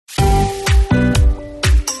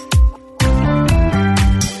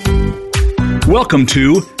Welcome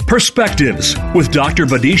to Perspectives with Dr.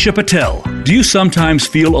 Vidisha Patel. Do you sometimes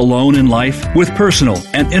feel alone in life with personal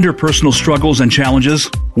and interpersonal struggles and challenges?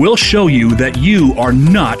 We'll show you that you are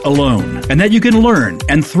not alone and that you can learn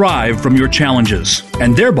and thrive from your challenges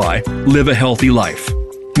and thereby live a healthy life.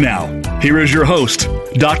 Now, here is your host,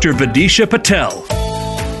 Dr. Vidisha Patel.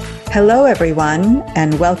 Hello, everyone,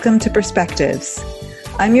 and welcome to Perspectives.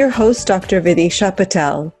 I'm your host, Dr. Vidisha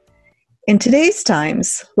Patel. In today's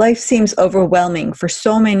times, life seems overwhelming for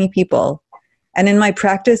so many people. And in my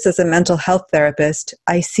practice as a mental health therapist,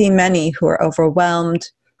 I see many who are overwhelmed,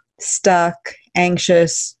 stuck,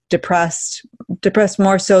 anxious, depressed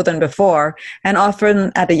more so than before, and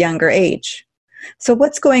often at a younger age. So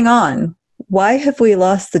what's going on? Why have we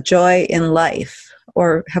lost the joy in life?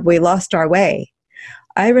 Or have we lost our way?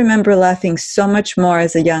 I remember laughing so much more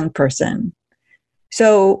as a young person.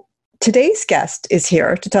 So today's guest is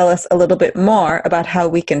here to tell us a little bit more about how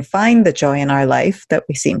we can find the joy in our life that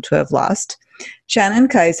we seem to have lost. Shannon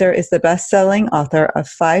Kaiser is the best-selling author of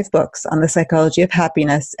 5 books on the psychology of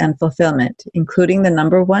happiness and fulfillment, including the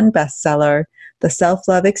 #1 bestseller, The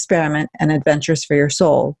Self-Love Experiment and Adventures for Your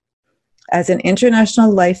Soul. As an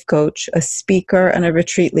international life coach, a speaker, and a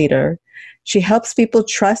retreat leader, she helps people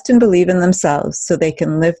trust and believe in themselves so they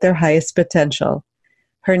can live their highest potential.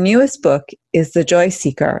 Her newest book is The Joy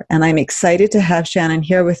Seeker, and I'm excited to have Shannon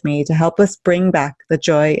here with me to help us bring back the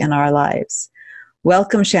joy in our lives.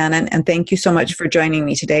 Welcome, Shannon, and thank you so much for joining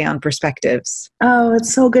me today on Perspectives. Oh,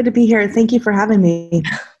 it's so good to be here. Thank you for having me.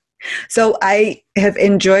 So I have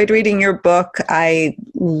enjoyed reading your book. I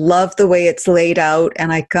love the way it's laid out,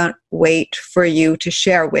 and I can't wait for you to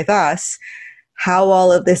share with us how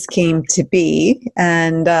all of this came to be.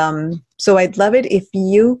 And so I'd love it if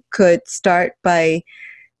you could start by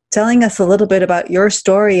telling us a little bit about your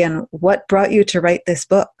story and what brought you to write this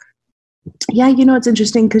book. Yeah, it's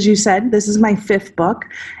interesting because you said this is my 5th book,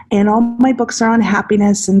 and all my books are on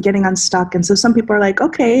happiness and getting unstuck. And so some people are like,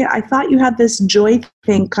 okay, I thought you had this joy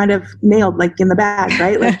thing kind of nailed, like in the bag,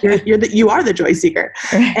 right? Like you are the joy seeker.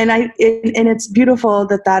 And it's beautiful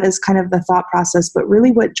that is kind of the thought process. But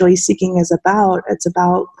really, what joy seeking is about, it's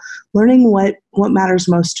about learning what matters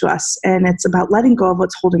most to us, and it's about letting go of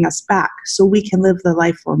what's holding us back, so we can live the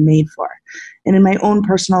life we're made for. And in my own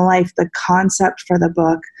personal life, the concept for the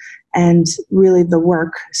book and really the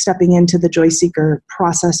work, stepping into the joy seeker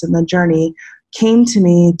process and the journey, came to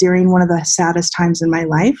me during one of the saddest times in my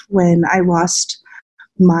life when I lost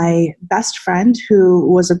my best friend, who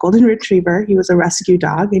was a golden retriever. He was a rescue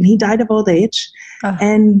dog, and he died of old age.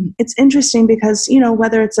 And it's interesting because,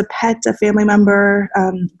 whether it's a pet, a family member,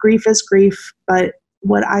 grief is grief. But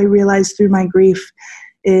what I realized through my grief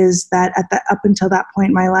is that up until that point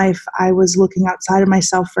in my life, I was looking outside of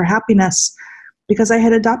myself for happiness, because I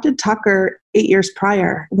had adopted Tucker 8 years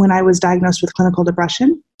prior when I was diagnosed with clinical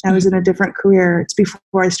depression. I was in a different career. It's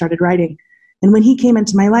before I started writing. And when he came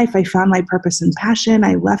into my life, I found my purpose and passion.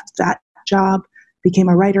 I left that job, became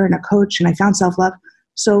a writer and a coach, and I found self-love.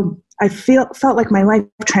 So I felt like my life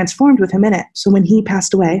transformed with him in it. So when he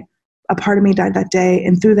passed away, a part of me died that day.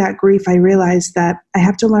 And through that grief, I realized that I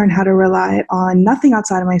have to learn how to rely on nothing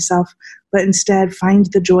outside of myself, but instead find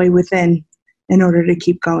the joy within in order to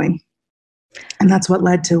keep going. And that's what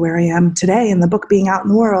led to where I am today and the book being out in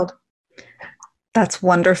the world. That's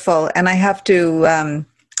wonderful. And I have to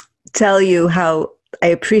tell you how I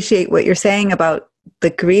appreciate what you're saying about the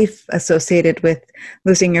grief associated with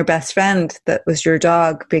losing your best friend that was your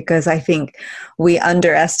dog, because I think we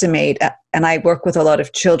underestimate, and I work with a lot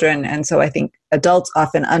of children, and so I think adults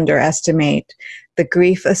often underestimate the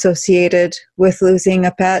grief associated with losing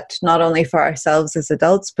a pet, not only for ourselves as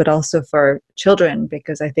adults, but also for children,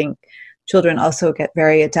 because I think children also get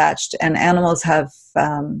very attached, and animals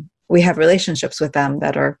we have relationships with them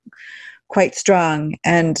that are quite strong.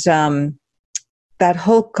 And that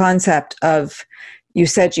whole concept of, you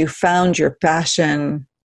said you found your passion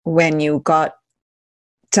when you got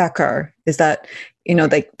Tucker, is that,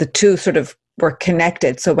 like the two sort of were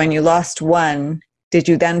connected. So when you lost one, did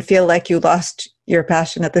you then feel like you lost your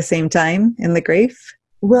passion at the same time in the grief?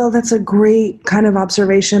 Well, that's a great kind of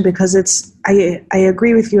observation, because I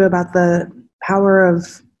agree with you about the power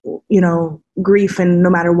of, grief, and no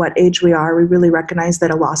matter what age we are, we really recognize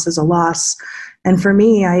that a loss is a loss. And for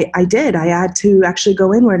me, I had to actually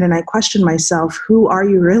go inward, and I questioned myself. Who are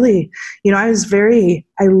you really?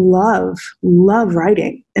 I love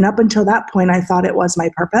writing. And up until that point, I thought it was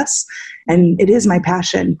my purpose, and it is my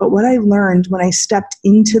passion. But what I learned when I stepped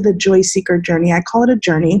into the joy seeker journey, I call it a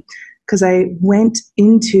journey, because I went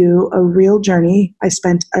into a real journey. I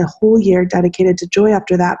spent a whole year dedicated to joy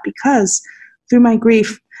after that, because through my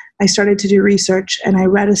grief, I started to do research, and I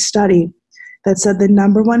read a study that said the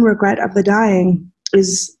number one regret of the dying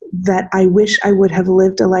is that I wish I would have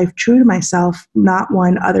lived a life true to myself, not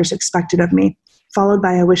one others expected of me, followed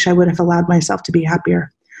by I wish I would have allowed myself to be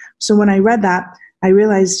happier. So when I read that, I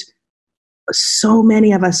realized so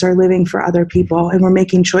many of us are living for other people and we're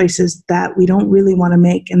making choices that we don't really want to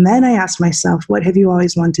make. And then I asked myself, what have you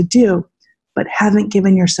always wanted to do, but haven't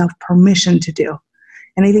given yourself permission to do?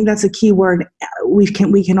 And I think that's a key word we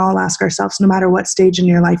can all ask ourselves, no matter what stage in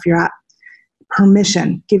your life you're at.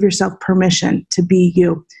 Permission. Give yourself permission to be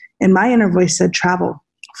you. And my inner voice said travel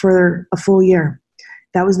for a full year.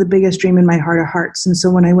 That was the biggest dream in my heart of hearts. And so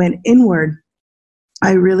when I went inward,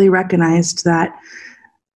 I really recognized that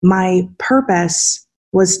my purpose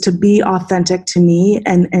was to be authentic to me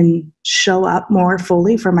and show up more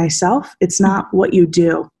fully for myself. It's not what you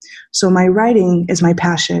do. So my writing is my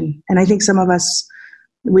passion. And I think some of us,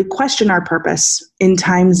 we question our purpose in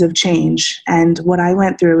times of change. And what I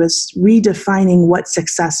went through was redefining what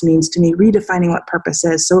success means to me, redefining what purpose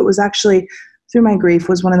is. So it was actually, through my grief,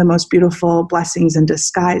 was one of the most beautiful blessings in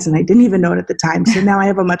disguise. And I didn't even know it at the time. So now I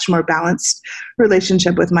have a much more balanced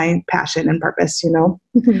relationship with my passion and purpose, you know?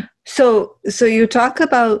 So you talk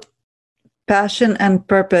about passion and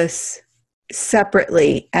purpose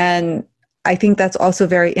separately. And I think that's also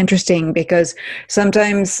very interesting because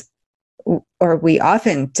sometimes, or we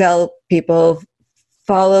often tell people,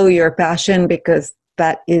 follow your passion because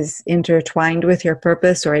that is intertwined with your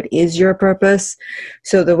purpose, or it is your purpose.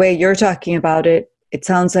 So the way you're talking about it, it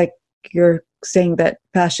sounds like you're saying that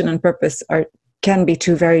passion and purpose can be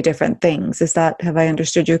two very different things. Have I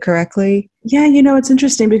understood you correctly? Yeah, you know, it's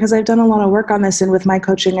interesting because I've done a lot of work on this and with my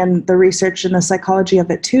coaching and the research and the psychology of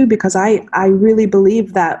it too, because I really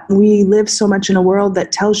believe that we live so much in a world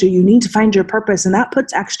that tells you need to find your purpose, and that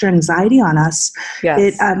puts extra anxiety on us.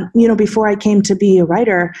 Yes. Before I came to be a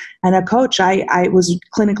writer and a coach, I was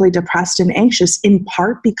clinically depressed and anxious in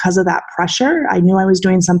part because of that pressure. I knew I was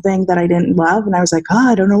doing something that I didn't love, and I was like,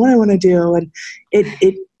 I don't know what I want to do. And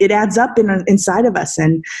it adds up inside of us.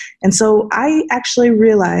 And so I actually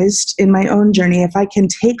realized in my own journey, if I can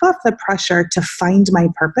take off the pressure to find my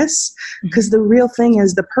purpose, because the real thing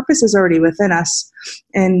is the purpose is already within us,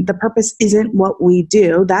 and the purpose isn't what we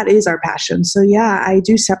do. That is our passion. So yeah, I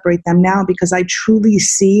do separate them now because I truly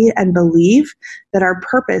see and believe that our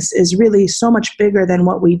purpose is really so much bigger than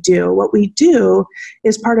what we do. What we do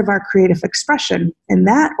is part of our creative expression. And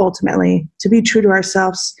that ultimately, to be true to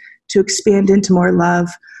ourselves, to expand into more love,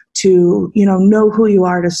 to, know who you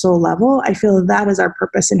are at a soul level, I feel that is our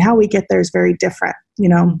purpose, and how we get there is very different.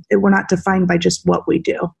 We're not defined by just what we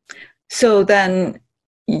do. So then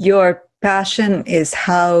your passion is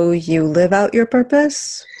how you live out your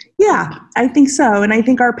purpose? Yeah, I think so. And I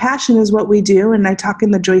think our passion is what we do. And I talk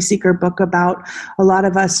in the Joy Seeker book about a lot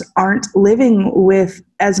of us aren't living with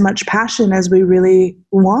as much passion as we really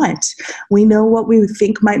want. We know what we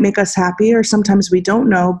think might make us happy, or sometimes we don't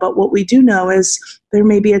know. But what we do know is there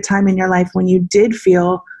may be a time in your life when you did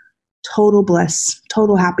feel total bliss,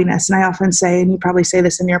 total happiness. And I often say, and you probably say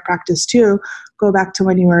this in your practice too, go back to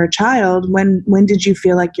when you were a child. When did you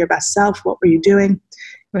feel like your best self? What were you doing?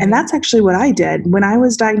 Right. And that's actually what I did. When I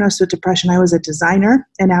was diagnosed with depression, I was a designer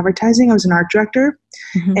in advertising. I was an art director.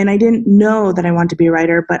 Mm-hmm. And I didn't know that I wanted to be a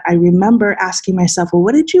writer, but I remember asking myself, well,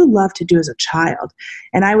 what did you love to do as a child?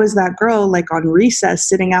 And I was that girl, like on recess,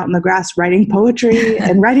 sitting out in the grass, writing poetry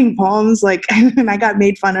and writing poems, and I got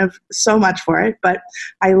made fun of so much for it. But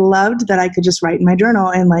I loved that I could just write in my journal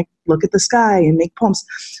and look at the sky and make poems.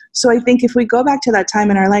 So I think if we go back to that time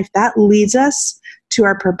in our life, that leads us to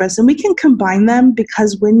our purpose. And we can combine them,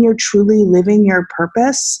 because when you're truly living your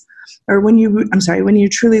purpose, or when you're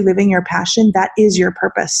truly living your passion, that is your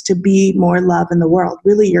purpose, to be more love in the world.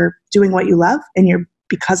 Really, you're doing what you love, and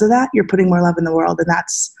because of that, you're putting more love in the world. And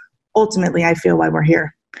that's ultimately, I feel, why we're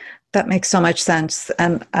here. That makes so much sense.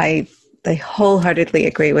 And I wholeheartedly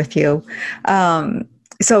agree with you.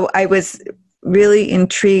 So I was really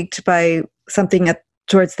intrigued by something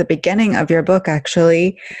towards the beginning of your book,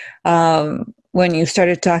 actually, when you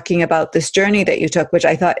started talking about this journey that you took, which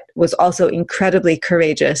I thought was also incredibly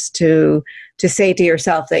courageous to say to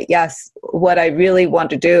yourself that, yes, what I really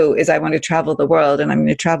want to do is I want to travel the world, and I'm going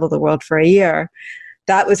to travel the world for a year.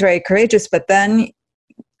 That was very courageous. But then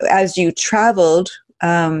as you traveled,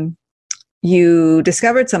 you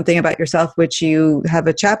discovered something about yourself, which you have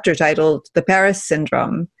a chapter titled The Paris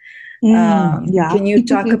Syndrome. Yeah. Can you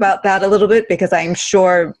talk about that a little bit? Because I'm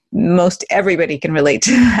sure most everybody can relate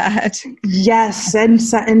to that. Yes. And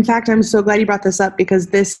in fact, I'm so glad you brought this up, because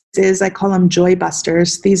this is, I call them joy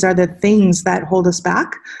busters. These are the things that hold us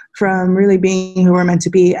back from really being who we're meant to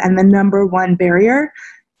be. And the number one barrier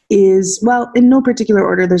is, well, in no particular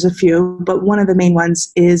order, there's a few, but one of the main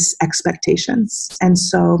ones is expectations. And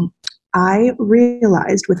so I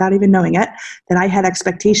realized, without even knowing it, that I had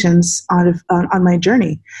expectations on my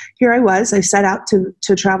journey. Here I set out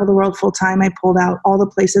to travel the world full time. I pulled out all the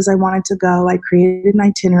places I wanted to go. I created an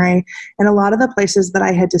itinerary. And a lot of the places that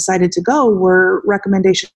I had decided to go were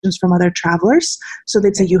recommendations from other travelers. So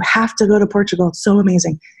they'd say, you have to go to Portugal. It's so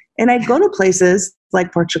amazing. And I'd go to places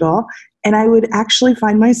like Portugal, and I would actually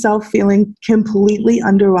find myself feeling completely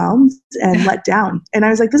underwhelmed and let down. And I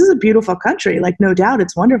was like, this is a beautiful country. Like, no doubt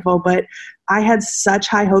it's wonderful. But I had such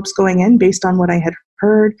high hopes going in based on what I had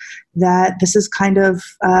heard that this is kind of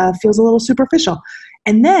feels a little superficial.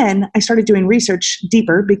 And then I started doing research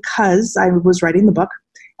deeper because I was writing the book.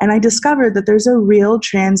 And I discovered that there's a real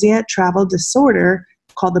transient travel disorder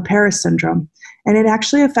called the Paris syndrome. And it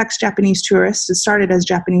actually affects Japanese tourists. It started as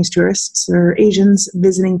Japanese tourists or Asians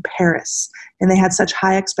visiting Paris. And they had such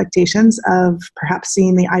high expectations of perhaps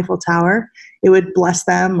seeing the Eiffel Tower. It would bless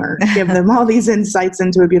them or give them all these insights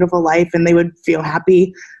into a beautiful life, and they would feel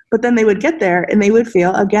happy. But then they would get there and they would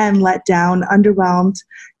feel, again, let down, underwhelmed.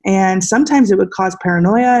 And sometimes it would cause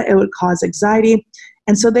paranoia. It would cause anxiety.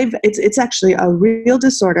 And so it's actually a real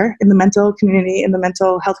disorder in the mental community, in the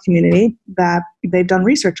mental health community, that they've done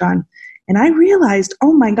research on. And I realized,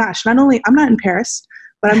 oh my gosh, not only I'm not in Paris,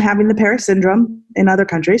 but I'm having the Paris syndrome in other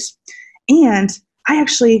countries. And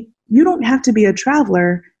you don't have to be a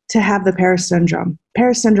traveler to have the Paris syndrome.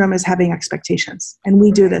 Paris syndrome is having expectations. And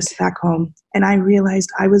we do this back home. And I realized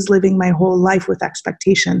I was living my whole life with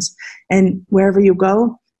expectations. And wherever you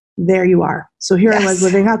go, there you are. So here I was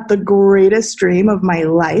living out the greatest dream of my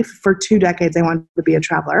life. For 2 decades, I wanted to be a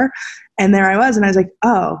traveler. And there I was. And I was like,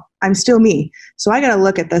 oh, I'm still me. So I got to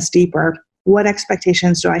look at this deeper. What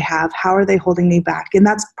expectations do I have? How are they holding me back? And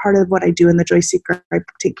that's part of what I do in the Joy Seeker. I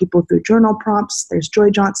take people through journal prompts. There's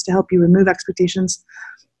joy jaunts to help you remove expectations.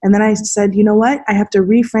 And then I said, you know what? I have to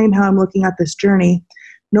reframe how I'm looking at this journey.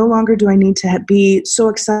 No longer do I need to be so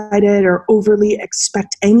excited or overly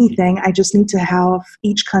expect anything. I just need to have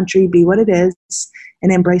each country be what it is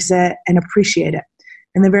and embrace it and appreciate it.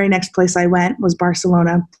 And the very next place I went was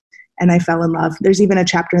Barcelona, and I fell in love. There's even a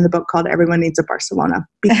chapter in the book called Everyone Needs a Barcelona,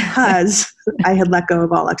 because I had let go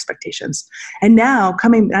of all expectations. And now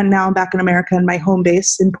I'm back in America in my home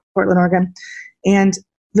base in Portland, Oregon. And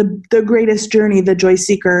the greatest journey the Joy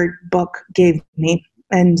Seeker book gave me,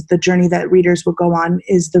 and the journey that readers will go on,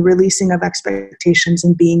 is the releasing of expectations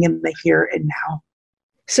and being in the here and now.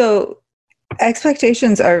 So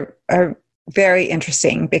expectations are very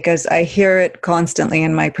interesting, because I hear it constantly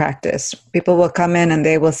in my practice. People will come in and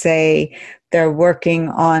they will say they're working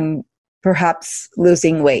on perhaps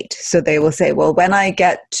losing weight. So they will say, well, when I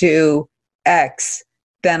get to X,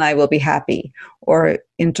 then I will be happy. Or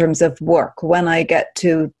in terms of work, when I get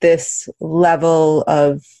to this level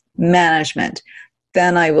of management,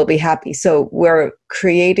 then I will be happy. So we're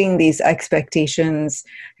creating these expectations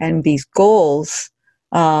and these goals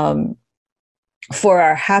for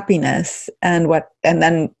our happiness, and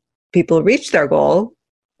then people reach their goal,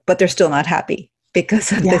 but they're still not happy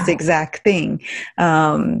because of this exact thing.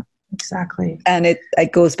 Exactly. And it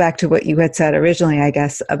goes back to what you had said originally, I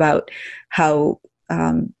guess, about how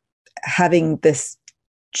having this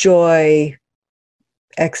joy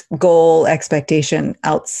goal expectation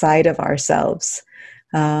outside of ourselves,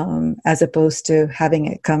 as opposed to having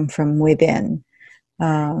it come from within.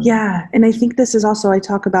 And I think this is also, I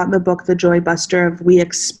talk about in the book, The Joy Buster, of we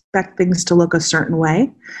expect things to look a certain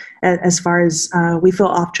way, as far as we feel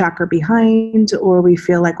off track or behind, or we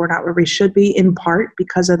feel like we're not where we should be, in part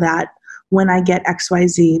because of that. When I get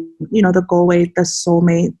XYZ, the goal weight, the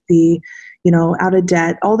soulmate, the, out of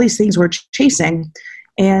debt, all these things we're chasing.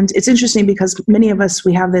 And it's interesting because many of us,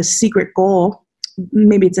 we have this secret goal.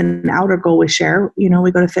 Maybe it's an outer goal we share. We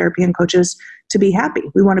go to therapy and coaches to be happy.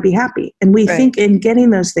 We want to be happy. And we think in getting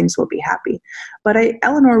those things we'll be happy. But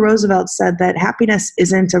Eleanor Roosevelt said that happiness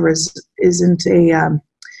isn't a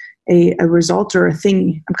result or a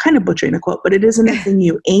thing. I'm kind of butchering the quote, but it isn't a thing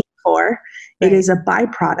you aim for. It is a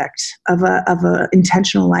byproduct of a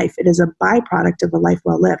intentional life. It is a byproduct of a life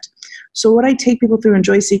well lived. So what I take people through in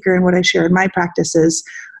Joy Seeker and what I share in my practice is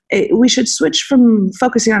we should switch from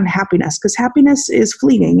focusing on happiness, because happiness is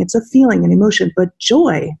fleeting. It's a feeling, an emotion, but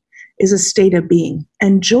joy is a state of being.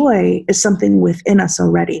 And joy is something within us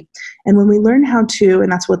already. And when we learn how to,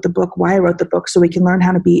 and that's what why I wrote the book, so we can learn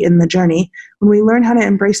how to be in the journey. When we learn how to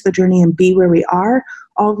embrace the journey and be where we are,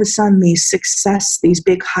 all of a sudden these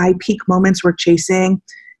big high peak moments we're chasing,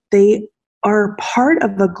 they are part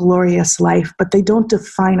of a glorious life, but they don't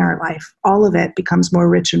define our life. All of it becomes more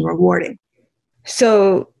rich and rewarding.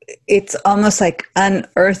 So it's almost like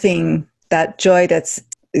unearthing that joy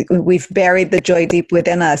we've buried the joy deep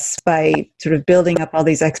within us by sort of building up all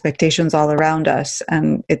these expectations all around us.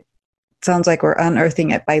 And it sounds like we're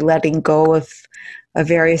unearthing it by letting go of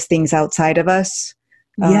various things outside of us.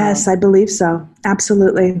 Yes, I believe so.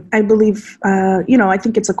 Absolutely. I believe, I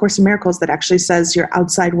think it's A Course in Miracles that actually says your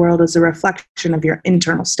outside world is a reflection of your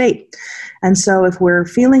internal state. And so if we're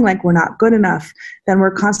feeling like we're not good enough, then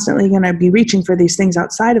we're constantly going to be reaching for these things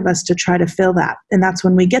outside of us to try to fill that. And that's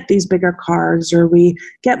when we get these bigger cars, or we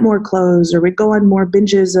get more clothes, or we go on more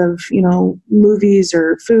binges of, movies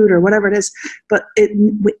or food or whatever it is. But it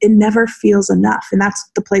never feels enough. And that's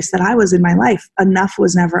the place that I was in my life. Enough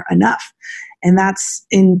was never enough. And that's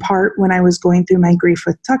in part when I was going through my grief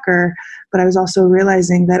with Tucker, but I was also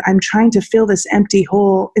realizing that I'm trying to fill this empty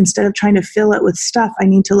hole. Instead of trying to fill it with stuff, I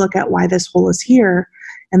need to look at why this hole is here.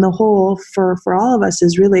 And the hole for all of us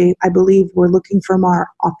is really, I believe, we're looking for more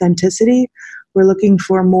authenticity. We're looking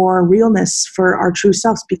for more realness for our true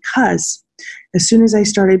selves, because as soon as I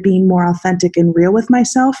started being more authentic and real with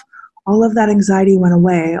myself, all of that anxiety went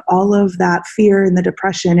away. All of that fear and the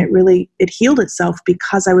depression, it healed itself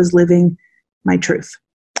because I was living my truth.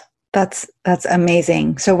 That's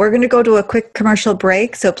amazing. So we're going to go to a quick commercial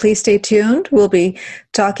break. So please stay tuned. We'll be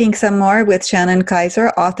talking some more with Shannon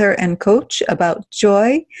Kaiser, author and coach, about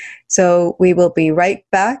joy. So we will be right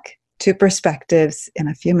back to Perspectives in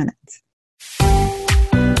a few minutes.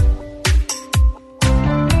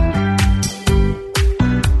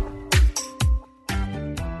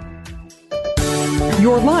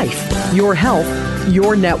 Your life, your health,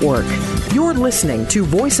 your network. You're listening to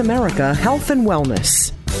Voice America Health and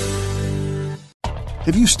Wellness.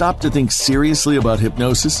 Have you stopped to think seriously about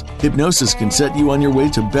hypnosis? Hypnosis can set you on your way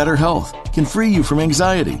to better health, can free you from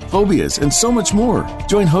anxiety, phobias, and so much more.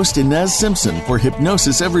 Join host Inez Simpson for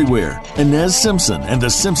Hypnosis Everywhere. Inez Simpson and the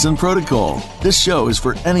Simpson Protocol. This show is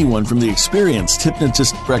for anyone from the experienced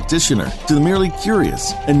hypnotist practitioner to the merely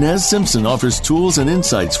curious. Inez Simpson offers tools and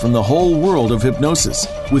insights from the whole world of hypnosis,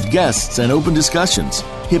 with guests and open discussions.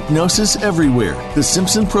 Hypnosis Everywhere, the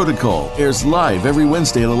Simpson Protocol, airs live every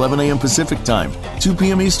Wednesday at 11 a.m. Pacific Time, 2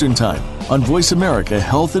 p.m. Eastern Time, on Voice America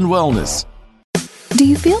Health and Wellness. Do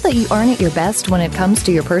you feel that you aren't at your best when it comes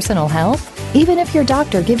to your personal health? Even if your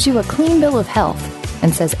doctor gives you a clean bill of health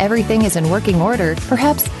and says everything is in working order,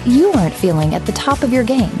 perhaps you aren't feeling at the top of your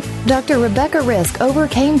game. Dr. Rebecca Risk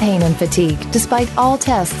overcame pain and fatigue despite all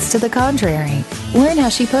tests to the contrary. Learn how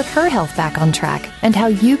she put her health back on track and how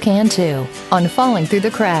you can too on Falling Through the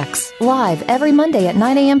Cracks, live every Monday at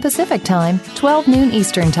 9 a.m. Pacific Time, 12 noon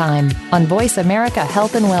Eastern Time on Voice America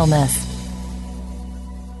Health and Wellness.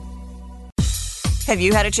 Have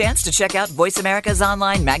you had a chance to check out Voice America's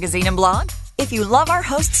online magazine and blog? If you love our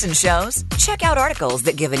hosts and shows, check out articles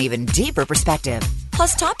that give an even deeper perspective,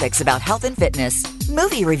 plus topics about health and fitness,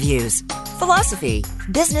 movie reviews, philosophy,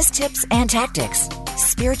 business tips and tactics,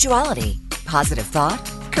 spirituality, positive thought,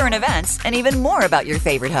 current events, and even more about your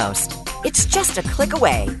favorite host. It's just a click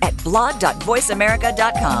away at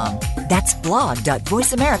blog.voiceamerica.com. That's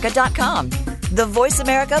blog.voiceamerica.com. The Voice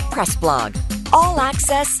America Press Blog. All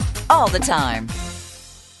access, all the time.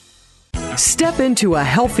 Step into a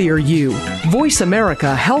healthier you. Voice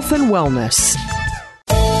America Health and Wellness.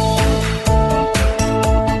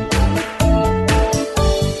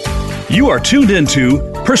 You are tuned into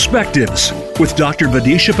Perspectives with Dr.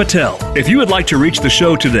 Vidisha Patel. If you would like to reach the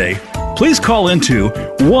show today, please call into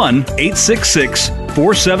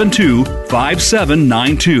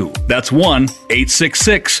 1-866-472-5792. That's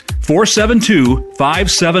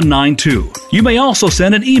 1-866-472-5792. You may also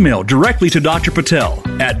send an email directly to Dr. Patel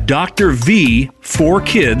at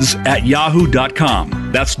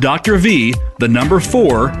drv4kids@yahoo.com. That's Dr. V, the number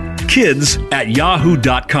 4,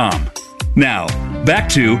 kids@yahoo.com. Now, back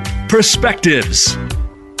to Perspectives.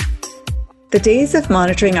 The days of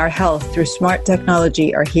monitoring our health through smart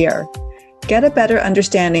technology are here. Get a better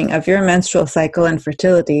understanding of your menstrual cycle and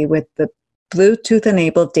fertility with the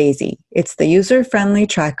Bluetooth-enabled Daisy. It's the user-friendly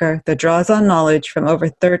tracker that draws on knowledge from over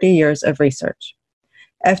 30 years of research.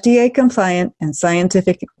 FDA-compliant and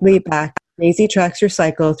scientifically backed, Daisy tracks your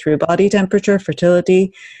cycle through body temperature,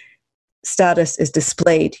 fertility status is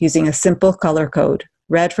displayed using a simple color code.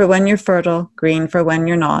 Red for when you're fertile, green for when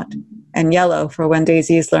you're not, and yellow for when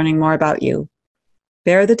Daisy is learning more about you.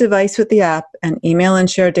 Pair the device with the app and email and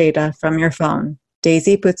share data from your phone.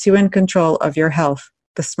 Daisy puts you in control of your health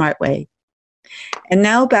the smart way. And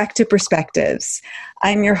now back to Perspectives.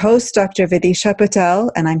 I'm your host, Dr. Vidisha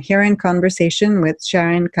Patel, and I'm here in conversation with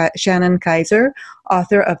Shannon Kaiser,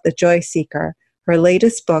 author of The Joy Seeker, her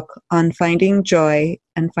latest book on finding joy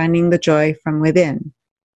and finding the joy from within.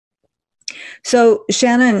 So,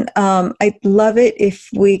 Shannon, I'd love it if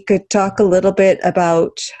we could talk a little bit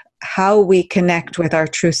about how we connect with our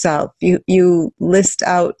true self. You list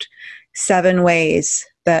out 7 ways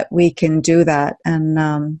that we can do that.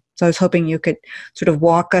 And so I was hoping you could sort of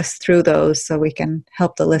walk us through those so we can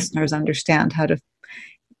help the listeners understand how to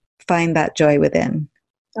find that joy within.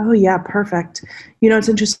 Oh, yeah, perfect. It's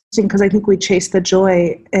interesting because I think we chase the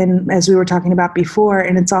joy, and as we were talking about before,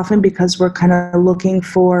 and it's often because we're kind of looking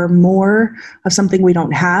for more of something we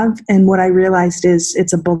don't have. And what I realized is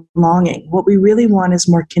it's a belonging. What we really want is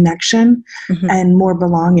more connection and more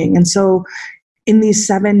belonging. And so in these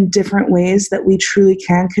 7 different ways that we truly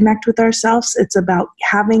can connect with ourselves, it's about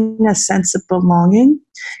having a sense of belonging.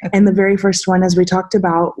 Okay. And the very first one, as we talked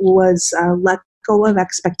about, was let go of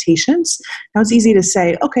expectations. Now it's easy to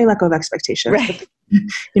say, okay, let go of expectations. Right.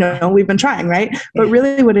 We've been trying, right? But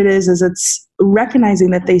really what it is it's recognizing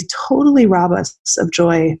that they totally rob us of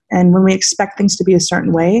joy. And when we expect things to be a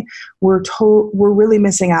certain way, we're really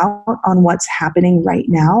missing out on what's happening right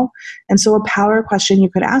now. And so a power question you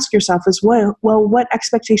could ask yourself is, well, what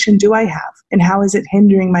expectation do I have? And how is it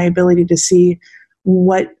hindering my ability to see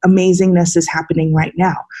what amazingness is happening right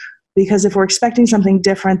now? Because if we're expecting something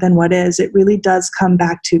different than what is, it really does come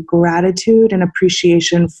back to gratitude and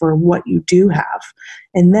appreciation for what you do have.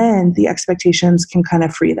 And then the expectations can kind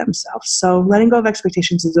of free themselves. So letting go of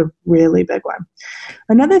expectations is a really big one.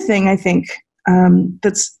 Another thing I think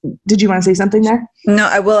did you want to say something there? No,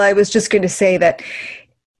 I was just going to say that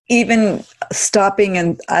even stopping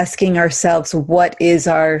and asking ourselves, what is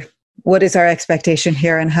our expectation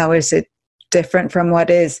here and how is it different from what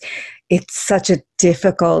is? It's such a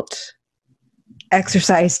difficult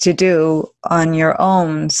exercise to do on your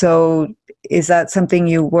own. So is that something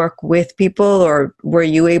you work with people, or were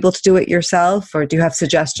you able to do it yourself? Or do you have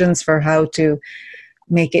suggestions for how to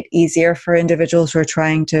make it easier for individuals who are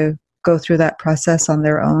trying to go through that process on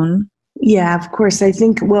their own? Yeah, of course. I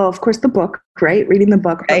think, of course, the book, right? Reading the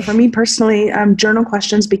book. But for me personally, journal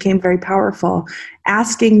questions became very powerful.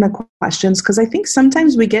 Asking the questions, because I think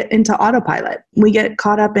sometimes we get into autopilot. We get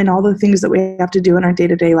caught up in all the things that we have to do in our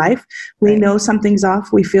day-to-day life. We know something's off.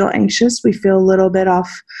 We feel anxious. We feel a little bit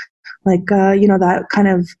off, like, that kind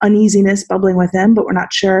of uneasiness bubbling within, but we're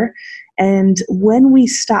not sure. And when we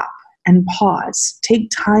stop and pause,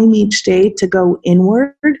 take time each day to go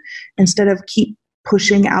inward instead of keep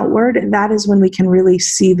pushing outward, that is when we can really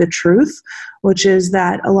see the truth, which is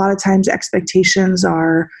that a lot of times expectations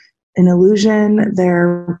are an illusion.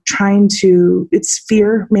 It's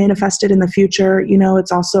fear manifested in the future.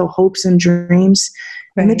 It's also hopes and dreams.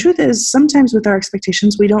 Right. And the truth is, sometimes with our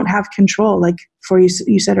expectations, we don't have control. Like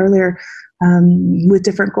you said earlier, with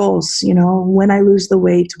different goals, when I lose the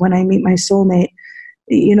weight, when I meet my soulmate,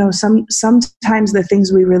 sometimes the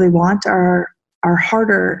things we really want are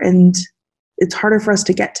harder, and it's harder for us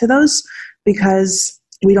to get to those because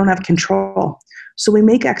we don't have control. So we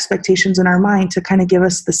make expectations in our mind to kind of give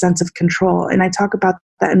us the sense of control. And I talk about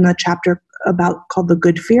that in the chapter called the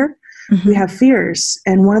good fear. Mm-hmm. We have fears.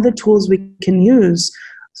 And one of the tools we can use,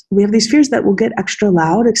 we have these fears that will get extra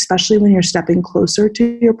loud, especially when you're stepping closer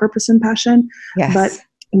to your purpose and passion. Yes. But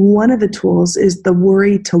one of the tools is the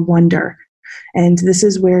worry to wonder. And this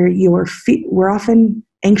is where we're often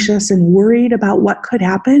anxious and worried about what could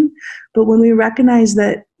happen. But when we recognize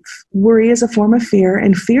that worry is a form of fear,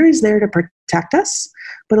 and fear is there to protect us,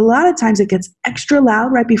 but a lot of times it gets extra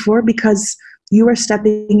loud right before because you are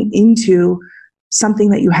stepping into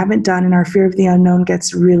something that you haven't done, and our fear of the unknown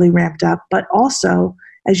gets really ramped up. But also,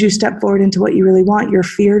 as you step forward into what you really want, your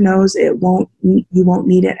fear knows you won't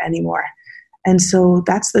need it anymore. And so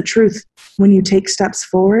that's the truth. When you take steps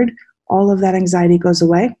forward, all of that anxiety goes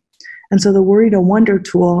away. And so the worry to wonder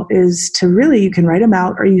tool is to really, you can write them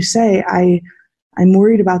out, or you say, I'm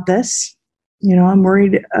worried about this, I'm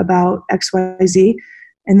worried about X, Y, Z.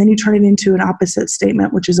 And then you turn it into an opposite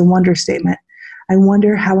statement, which is a wonder statement. I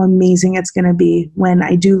wonder how amazing it's going to be when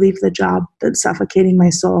I do leave the job that's suffocating my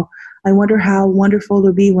soul. I wonder how wonderful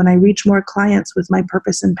it'll be when I reach more clients with my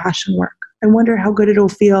purpose and passion work. I wonder how good it'll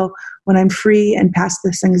feel when I'm free and past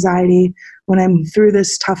this anxiety, when I'm through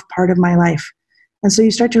this tough part of my life. And so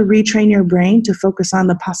you start to retrain your brain to focus on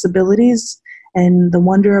the possibilities and the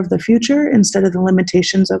wonder of the future instead of the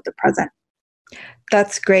limitations of the present.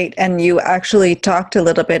 That's great. And you actually talked a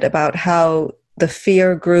little bit about how the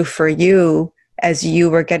fear grew for you as you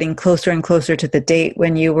were getting closer and closer to the date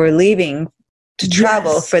when you were leaving to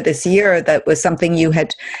travel for this year. That was something you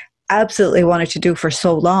had absolutely wanted to do for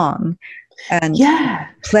so long. and Yeah.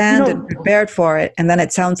 planned and prepared for it. And then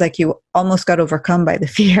it sounds like you almost got overcome by the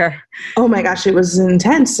fear. Oh my gosh, it was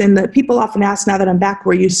intense. And the people often ask, now that I'm back,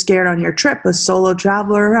 were you scared on your trip? A solo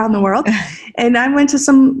traveler around the world. And I went to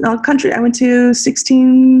some country. I went to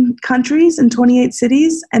 16 countries and 28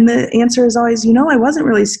 cities. And the answer is always, I wasn't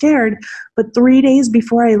really scared. But 3 days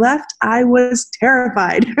before I left, I was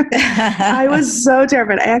terrified. I was so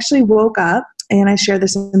terrified. I actually woke up, and I share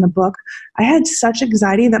this in the book. I had such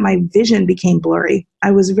anxiety that my vision became blurry.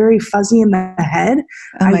 I was very fuzzy in the head.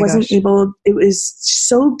 I wasn't able, it was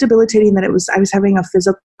so debilitating that I was having a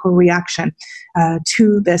physical reaction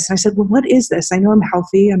to this. And I said, well, what is this? I know I'm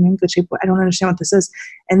healthy. I'm in good shape. I don't understand what this is.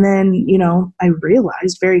 And then, I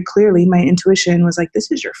realized very clearly, my intuition was like,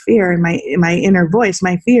 this is your fear. And my inner voice,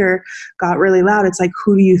 my fear got really loud. It's like,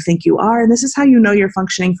 who do you think you are? And this is how you know you're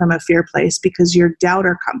functioning from a fear place, because your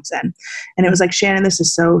doubter comes in. And it was like, Shannon, this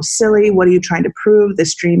is so silly. What are you trying to prove?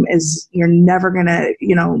 This dream is, you're never going to,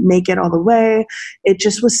 make it all the way. It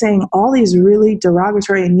just was saying all these really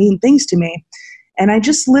derogatory and mean things to me. And I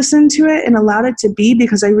just listened to it and allowed it to be,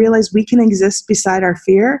 because I realized we can exist beside our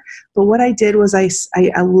fear. But what I did was I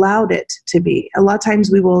allowed it to be. A lot of times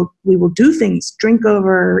we will do things, drink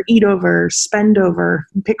over, eat over, spend over,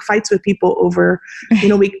 pick fights with people over,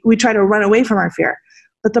 we try to run away from our fear.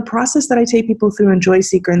 But the process that I take people through in Joy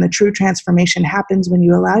Seeker and the true transformation happens when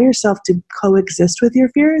you allow yourself to coexist with your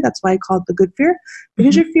fear. That's why I call it the good fear,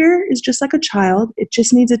 because your fear is just like a child. It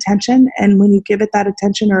just needs attention. And when you give it that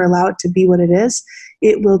attention or allow it to be what it is,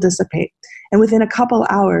 it will dissipate. And within a couple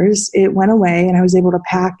hours, it went away, and I was able to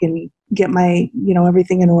pack and get my,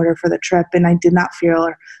 everything in order for the trip. And I did not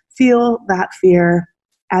feel that fear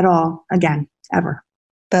at all again, ever.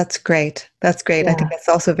 That's great. That's great. Yeah. I think that's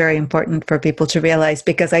also very important for people to realize,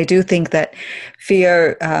 because I do think that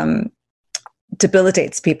fear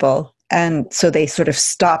debilitates people. And so they sort of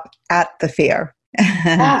stop at the fear.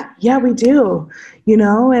 Yeah, we do.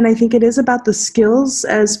 And I think it is about the skills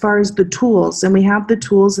as far as the tools. And we have the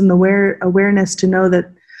tools and the awareness to know that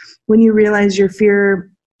when you realize your fear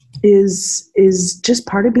is just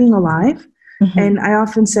part of being alive. Mm-hmm. And I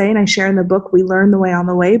often say, and I share in the book, we learn the way on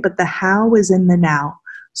the way, but the how is in the now.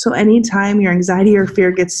 So anytime your anxiety or fear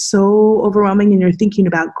gets so overwhelming and you're thinking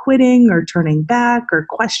about quitting or turning back or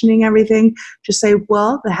questioning everything, just say,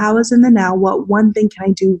 well, the how is in the now. What one thing can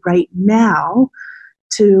I do right now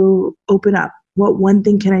to open up? What one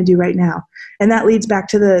thing can I do right now? And that leads back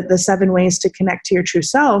to the 7 ways to connect to your true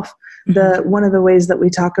self. Mm-hmm. One of the ways that we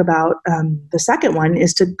talk about, the second one,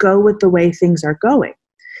 is to go with the way things are going.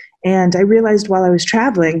 And I realized while I was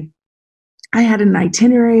traveling, I had an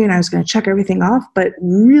itinerary and I was going to check everything off, but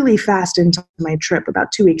really fast into my trip,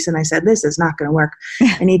 about 2 weeks, and I said, this is not going to work.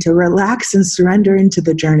 I need to relax and surrender into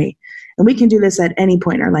the journey. And we can do this at any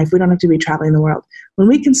point in our life. We don't have to be traveling the world. When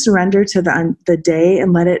we can surrender to the day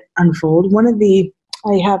and let it unfold,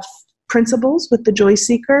 I have principles with the Joy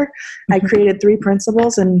Seeker. Mm-hmm. I created 3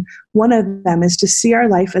 principles, and one of them is to see our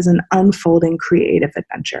life as an unfolding creative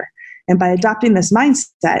adventure. And by adopting this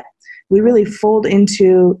mindset, we really fold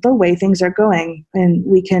into the way things are going, and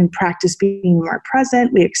we can practice being more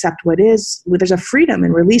present. We accept what is. There's a freedom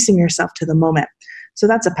in releasing yourself to the moment. So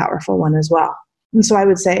that's a powerful one as well. And so I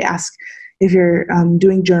would say, ask if you're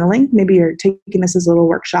doing journaling, maybe you're taking this as a little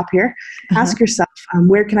workshop here, ask yourself,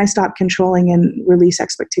 where can I stop controlling and release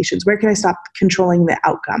expectations? Where can I stop controlling the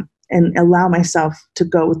outcome and allow myself to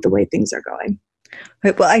go with the way things are going?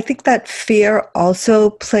 Right. Well, I think that fear also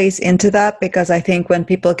plays into that, because I think when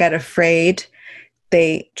people get afraid,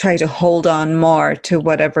 they try to hold on more to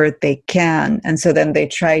whatever they can. And so then they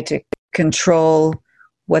try to control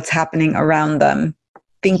what's happening around them,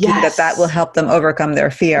 thinking that will help them overcome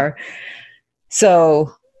their fear.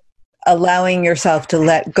 So allowing yourself to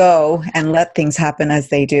let go and let things happen as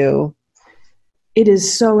they do. It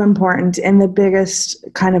is so important. And the biggest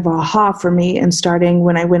kind of aha for me in starting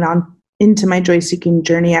when I went on into my joy-seeking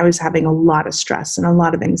journey, I was having a lot of stress and a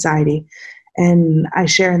lot of anxiety. And I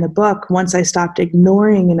share in the book, once I stopped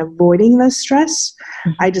ignoring and avoiding the stress,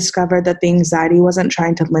 I discovered that the anxiety wasn't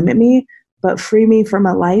trying to limit me, but free me from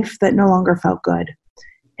a life that no longer felt good.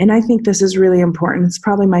 And I think this is really important. It's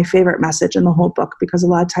probably my favorite message in the whole book, because a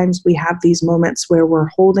lot of times we have these moments where we're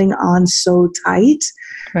holding on so tight,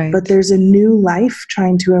 but there's a new life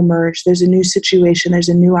trying to emerge. There's a new situation. There's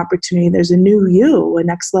a new opportunity. There's a new you, a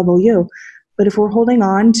next level you. But if we're holding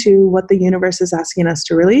on to what the universe is asking us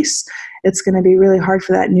to release, it's going to be really hard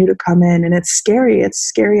for that new to come in. And it's scary. It's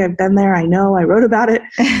scary. I've been there. I know. I wrote about it.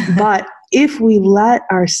 But if we let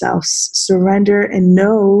ourselves surrender and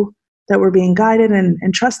know that we're being guided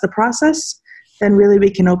and trust the process, then really we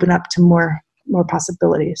can open up to more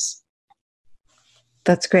possibilities.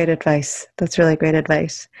 That's great advice. That's really great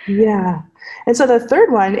advice. Yeah. And so the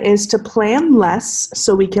third one is to plan less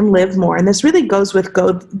so we can live more. And this really goes with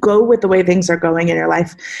go with the way things are going in your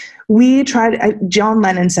life. John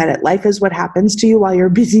Lennon said it, life is what happens to you while you're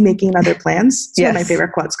busy making other plans. It's one of my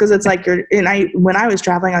favorite quotes, because it's like when I was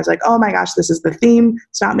traveling, I was like, oh my gosh, this is the theme.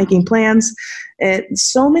 Stop making plans.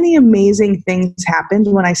 So many amazing things happened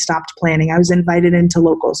when I stopped planning. I was invited into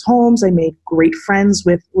locals' homes. I made great friends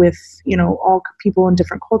with all people in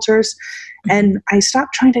different cultures. And I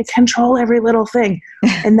stopped trying to control every little thing.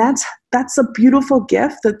 And that's a beautiful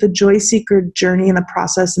gift that the Joy Seeker journey and the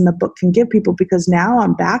process in the book can give people, because now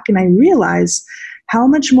I'm back and I realize how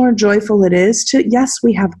much more joyful it is to, yes,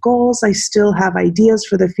 we have goals. I still have ideas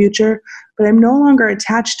for the future, but I'm no longer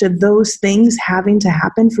attached to those things having to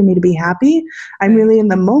happen for me to be happy. I'm really in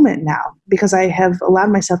the moment now, because I have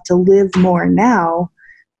allowed myself to live more now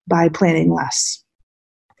by planning less.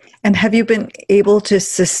 And have you been able to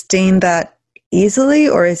sustain that easily,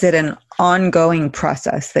 or is it an ongoing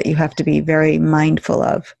process that you have to be very mindful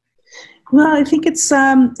of? Well, I think it's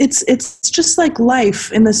just like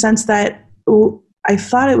life, in the sense that I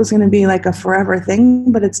thought it was going to be like a forever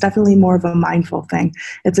thing, but it's definitely more of a mindful thing.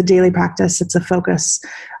 It's a daily practice. It's a focus.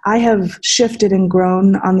 I have shifted and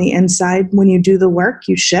grown on the inside. When you do the work,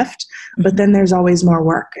 you shift, but then there's always more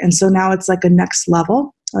work. And so now it's like a next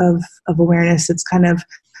level of awareness. It's kind of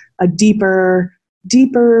a deeper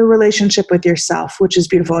relationship with yourself, which is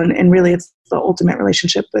beautiful. And really it's the ultimate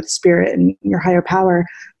relationship with spirit and your higher power.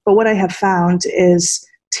 But what I have found is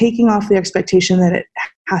taking off the expectation that it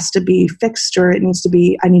has to be fixed, or I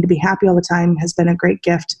need to be happy all the time, has been a great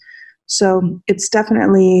gift. So it's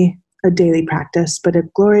definitely a daily practice, but a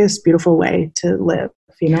glorious, beautiful way to live,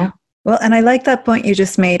 Well, and I like that point you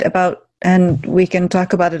just made about, and we can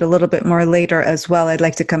talk about it a little bit more later as well. I'd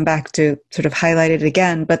like to come back to sort of highlight it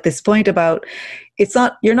again, but this point about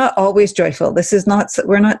you're not always joyful.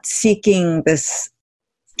 We're not seeking this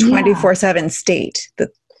 24/7 state.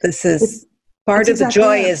 That this is part of the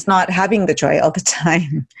joy is not having the joy all the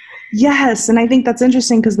time. Yes. And I think that's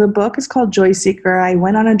interesting, because the book is called Joy Seeker. I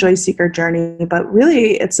went on a Joy Seeker journey, but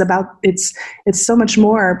really it's so much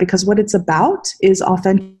more, because what it's about is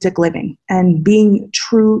authentic living and being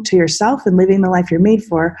true to yourself and living the life you're made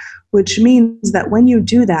for, which means that when you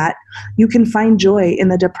do that, you can find joy in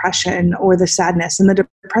the depression or the sadness. And the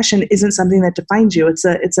depression isn't something that defines you. It's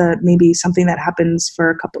a maybe something that happens for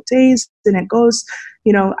a couple of days and it goes,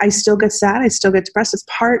 I still get sad. I still get depressed. It's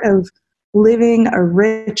part of living a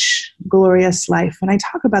rich, glorious life. And I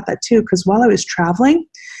talk about that too, because while I was traveling,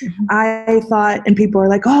 I thought, and people are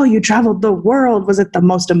like, oh, you traveled the world. Was it the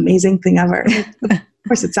most amazing thing ever? Of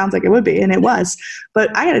course, it sounds like it would be, and it was.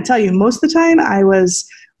 But I got to tell you, most of the time I was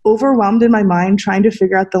overwhelmed in my mind trying to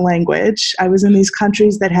figure out the language. I was in these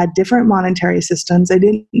countries that had different monetary systems. I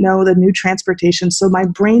didn't know the new transportation. So my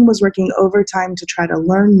brain was working overtime to try to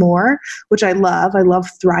learn more, which I love. I love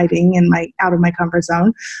thriving out of my comfort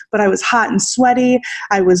zone. But I was hot and sweaty.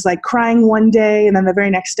 I was like crying one day, and then the very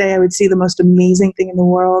next day I would see the most amazing thing in the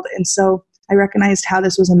world. And so I recognized how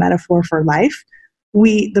this was a metaphor for life.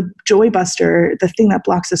 The joy buster, the thing that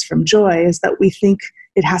blocks us from joy, is that we think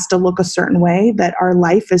it has to look a certain way, that our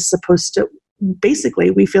life is supposed to,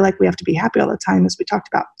 basically, we feel like we have to be happy all the time, as we talked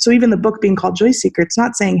about. So even the book being called Joy Seeker, it's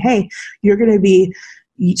not saying, hey, you're going to be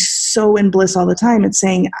so in bliss all the time. It's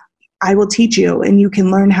saying, I will teach you, and you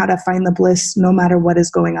can learn how to find the bliss no matter what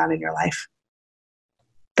is going on in your life.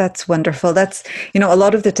 That's wonderful. That's, a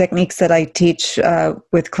lot of the techniques that I teach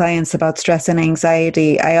with clients about stress and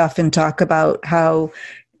anxiety, I often talk about how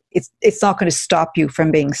it's not going to stop you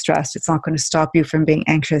from being stressed. It's not going to stop you from being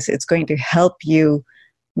anxious. It's going to help you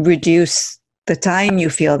reduce the time you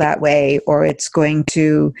feel that way, or it's going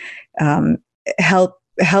to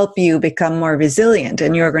help you become more resilient,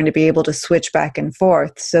 and you're going to be able to switch back and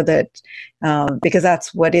forth, so that because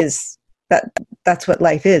that's what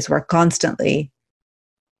life is. We're constantly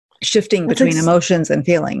shifting between emotions and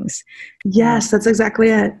feelings. Yes, that's exactly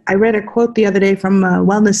it. I read a quote the other day from a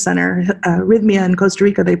wellness center, Rhythmia in Costa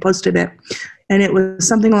Rica. They posted it, and it was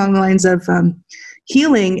something along the lines of,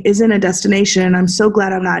 healing isn't a destination. I'm so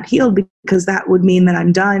glad I'm not healed, because that would mean that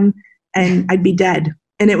I'm done and I'd be dead.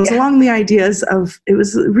 And it was along the ideas of, it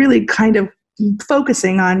was really kind of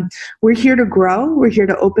focusing on, we're here to grow, we're here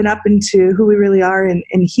to open up into who we really are, and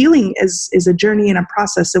healing is a journey and a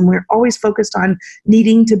process, and we're always focused on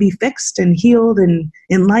needing to be fixed and healed and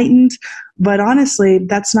enlightened, but honestly,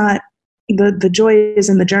 that's not, the joy is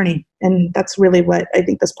in the journey, and that's really what I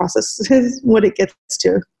think this process is, what it gets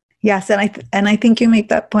to. Yes, and I think you make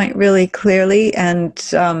that point really clearly, and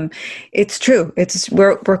it's true.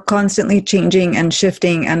 We're constantly changing and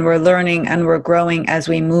shifting, and we're learning and we're growing as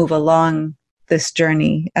we move along this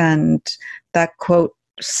journey. And that quote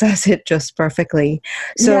says it just perfectly.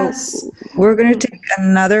 So Yes. we're going to take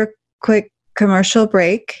another quick commercial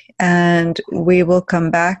break, and we will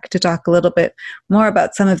come back to talk a little bit more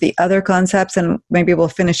about some of the other concepts, and maybe we'll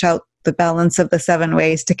finish out the balance of the 7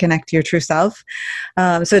 ways to connect to your true self.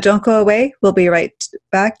 So don't go away. We'll be right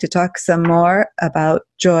back to talk some more about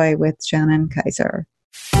joy with Shannon Kaiser.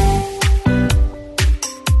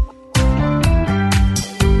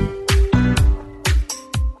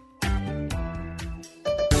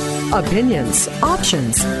 Opinions,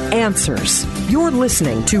 options, answers. You're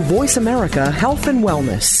listening to Voice America Health and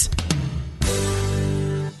Wellness.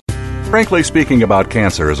 Frankly Speaking About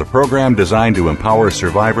Cancer is a program designed to empower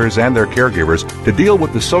survivors and their caregivers to deal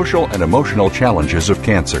with the social and emotional challenges of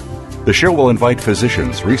cancer. The show will invite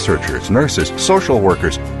physicians, researchers, nurses, social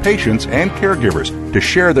workers, patients, and caregivers to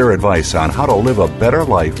share their advice on how to live a better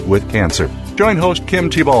life with cancer. Join host Kim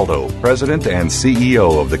Tibaldo, President and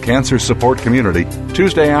CEO of the Cancer Support Community,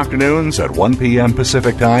 Tuesday afternoons at 1 p.m.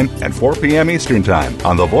 Pacific Time and 4 p.m. Eastern Time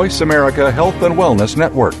on the Voice America Health and Wellness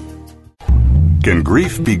Network. Can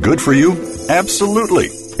grief be good for you? Absolutely.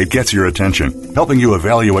 It gets your attention, helping you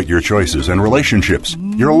evaluate your choices and relationships.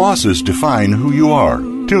 Your losses define who you are.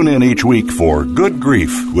 Tune in each week for Good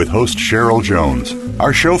Grief with host Cheryl Jones.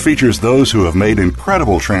 Our show features those who have made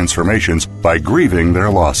incredible transformations by grieving their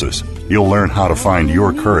losses. You'll learn how to find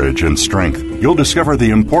your courage and strength. You'll discover the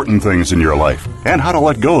important things in your life and how to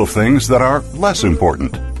let go of things that are less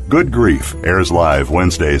important. Good Grief airs live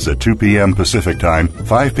Wednesdays at 2 p.m. Pacific Time,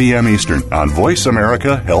 5 p.m. Eastern on Voice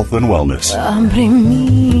America Health and Wellness.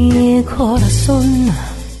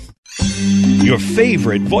 Your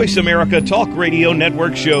favorite Voice America Talk Radio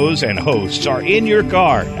Network shows and hosts are in your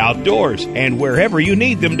car, outdoors, and wherever you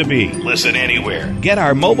need them to be. Listen anywhere. Get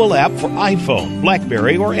our mobile app for iPhone,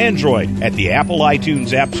 BlackBerry, or Android at the Apple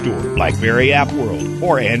iTunes App Store, BlackBerry App World,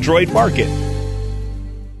 or Android Market.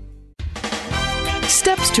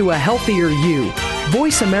 Steps to a healthier you.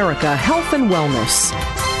 Voice America Health and Wellness.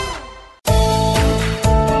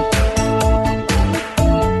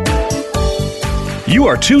 You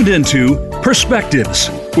are tuned into Perspectives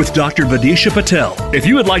with Dr. Vidisha Patel. If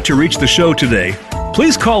you would like to reach the show today,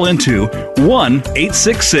 please call into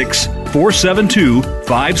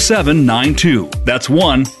 1-866-472-5792. That's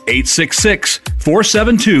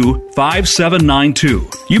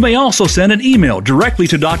 1-866-472-5792. You may also send an email directly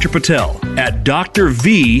to Dr. Patel at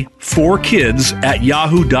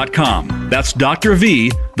drv4kids@yahoo.com. That's Dr. V,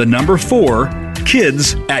 the number 4,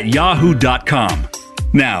 kids@yahoo.com.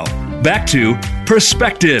 Now, back to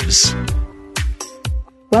Perspectives.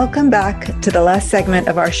 Welcome back to the last segment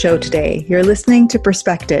of our show today. You're listening to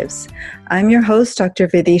Perspectives. I'm your host, Dr.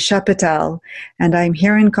 Vidisha Patel, and I'm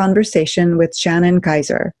here in conversation with Shannon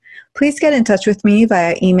Kaiser. Please get in touch with me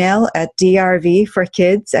via email at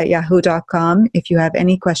drv4kids@yahoo.com if you have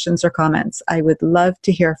any questions or comments. I would love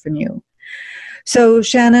to hear from you. So,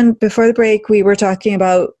 Shannon, before the break, we were talking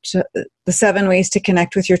about the 7 ways to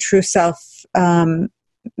connect with your true self.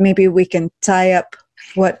 Maybe we can tie up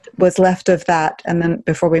what was left of that, and then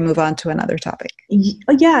before we move on to another topic.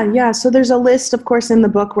 Yeah. So there's a list, of course, in the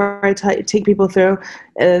book where I take people through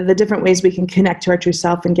the different ways we can connect to our true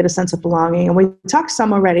self and get a sense of belonging. And we talked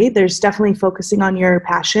some already. There's definitely focusing on your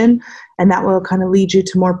passion, and that will kind of lead you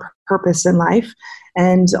to more purpose in life.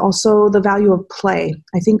 And also the value of play.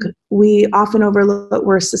 I think we often overlook,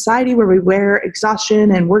 we're a society where we wear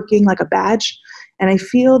exhaustion and working like a badge. And I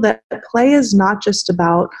feel that play is not just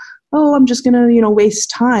about, oh, I'm just going to,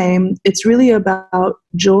 waste time. It's really about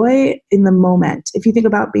joy in the moment. If you think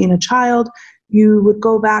about being a child, you would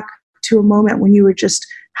go back to a moment when you were just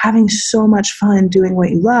having so much fun doing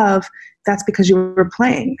what you love. That's because you were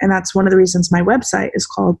playing. And that's one of the reasons my website is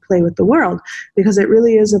called Play with the World, because it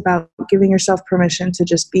really is about giving yourself permission to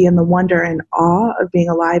just be in the wonder and awe of being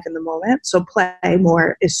alive in the moment. So play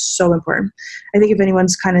more is so important. I think if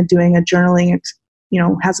anyone's kind of doing a journaling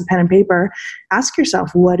has a pen and paper, ask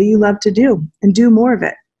yourself, what do you love to do? And do more of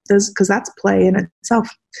it, because that's play in itself.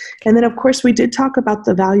 And then, of course, we did talk about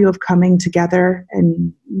the value of coming together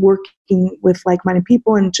and working with like-minded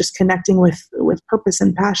people and just connecting with purpose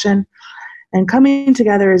and passion. And coming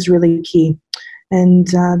together is really key. And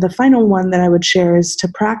the final one that I would share is to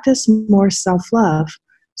practice more self-love.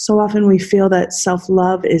 So often we feel that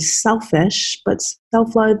self-love is selfish, but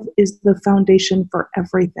self-love is the foundation for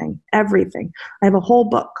everything, everything. I have a whole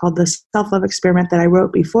book called The Self-Love Experiment that I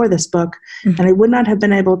wrote before this book, and I would not have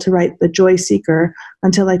been able to write The Joy Seeker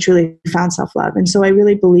until I truly found self-love. And so I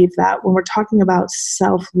really believe that when we're talking about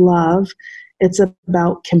self-love, it's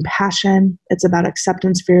about compassion, it's about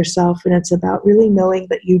acceptance for yourself, and it's about really knowing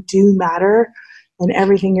that you do matter and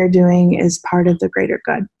everything you're doing is part of the greater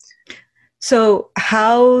good. So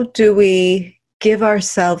how do we give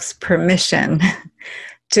ourselves permission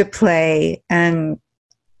to play and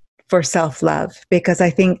for self-love? Because I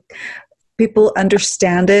think people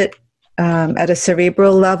understand it at a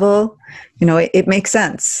cerebral level. You know, it makes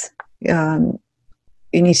sense. You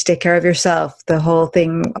need to take care of yourself. The whole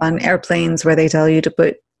thing on airplanes where they tell you to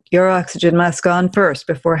put your oxygen mask on first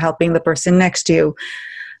before helping the person next to you.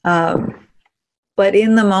 But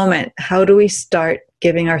in the moment, how do we start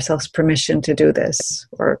giving ourselves permission to do this,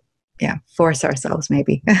 or force ourselves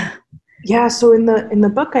maybe? Yeah. So in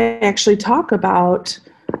the book, I actually talk about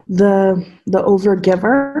the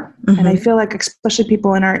overgiver, and I feel like especially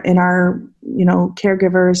people in our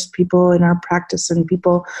caregivers, people in our practice, and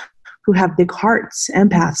people who have big hearts,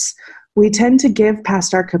 empaths, we tend to give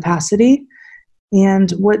past our capacity.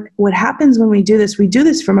 And what happens when we do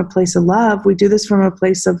this from a place of love. We do this from a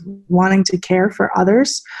place of wanting to care for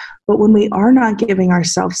others. But when we are not giving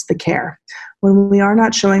ourselves the care, when we are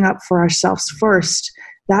not showing up for ourselves first,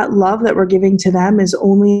 that love that we're giving to them is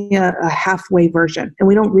only a halfway version. And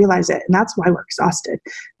we don't realize it. And that's why we're exhausted.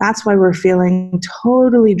 That's why we're feeling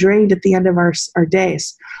totally drained at the end of our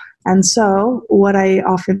days. And so what I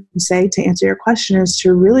often say to answer your question is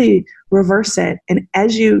to really reverse it. And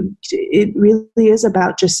it really is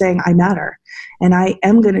about just saying, I matter and I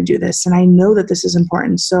am going to do this. And I know that this is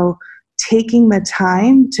important. So taking the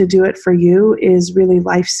time to do it for you is really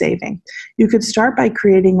life-saving. You could start by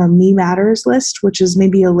creating a Me Matters list, which is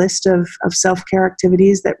maybe a list of self-care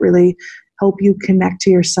activities that really help you connect to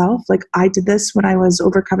yourself. Like I did this when I was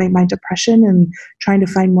overcoming my depression and trying to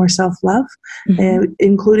find more self-love. It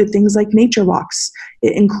included things like nature walks.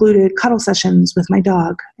 It included cuddle sessions with my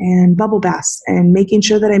dog and bubble baths and making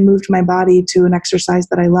sure that I moved my body to an exercise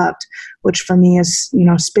that I loved, which for me is,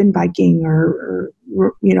 spin biking or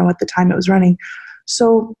at the time it was running.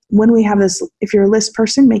 So when we have this, if you're a list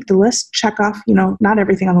person, make the list, check off, not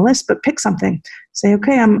everything on the list, but pick something. Say,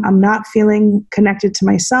 okay, I'm not feeling connected to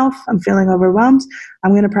myself. I'm feeling overwhelmed.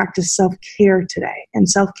 I'm going to practice self-care today. And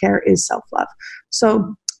self-care is self-love.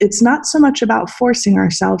 So it's not so much about forcing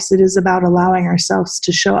ourselves. It is about allowing ourselves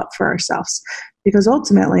to show up for ourselves. Because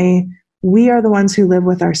ultimately, we are the ones who live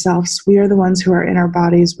with ourselves. We are the ones who are in our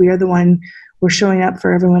bodies. We are the one we're showing up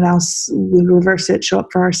for everyone else. We reverse it, show up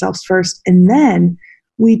for ourselves first. And then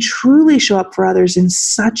we truly show up for others in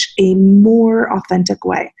such a more authentic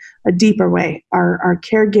way, a deeper way. Our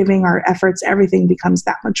caregiving, our efforts, everything becomes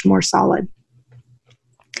that much more solid.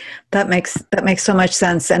 That makes so much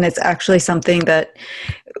sense. And it's actually something that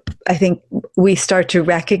I think we start to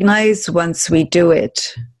recognize once we do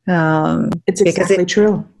it. It's exactly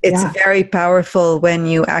true. It's very powerful when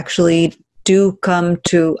you actually do come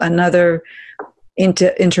to another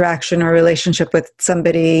interaction or relationship with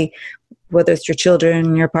somebody, whether it's your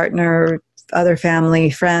children, your partner, other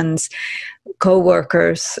family, friends,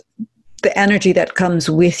 co-workers. The energy that comes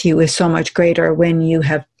with you is so much greater when you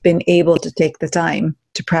have been able to take the time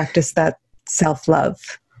to practice that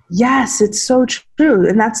self-love. Yes, it's so true.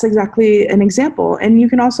 And that's exactly an example. And you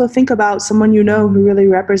can also think about someone who really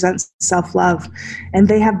represents self-love, and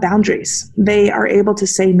they have boundaries. They are able to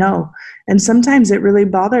say no. And sometimes it really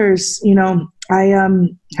bothers, I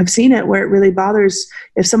have seen it where it really bothers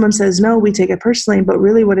if someone says no, we take it personally, but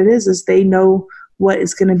really what it is they know what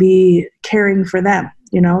is going to be caring for them.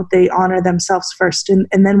 They honor themselves first. And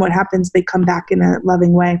then what happens, they come back in a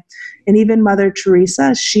loving way. And even Mother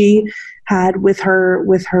Teresa, she had with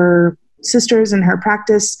her sisters in her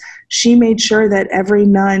practice, she made sure that every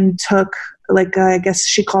nun took, I guess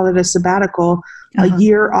she called it a sabbatical, a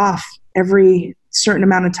year off every certain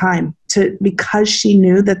amount of time because she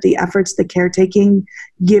knew that the efforts, the caretaking,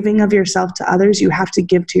 giving of yourself to others, you have to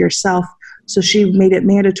give to yourself. So she made it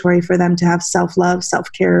mandatory for them to have self-love,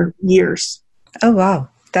 self-care years. Oh, wow.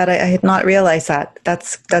 That I had not realized that.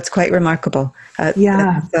 That's quite remarkable. That's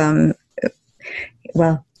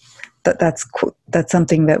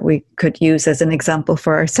something that we could use as an example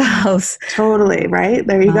for ourselves. Totally, right?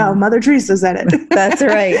 There you go. Mother Teresa said it. That's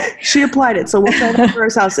right. She applied it, so we'll try that for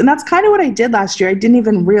ourselves. And that's kind of what I did last year. I didn't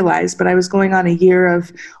even realize, but I was going on a year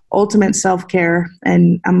of ultimate self-care,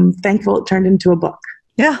 and I'm thankful it turned into a book.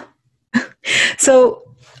 Yeah. So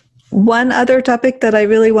One other topic that I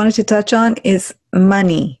really wanted to touch on is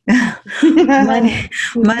money. money,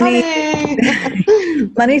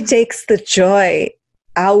 money takes the joy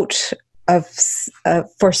out of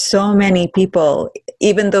for so many people,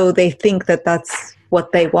 even though they think that that's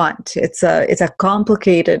what they want. It's a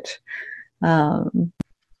complicated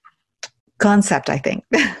concept, I think.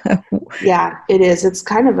 Yeah, it is. It's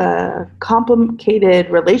kind of a complicated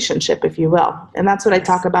relationship, if you will. And that's what I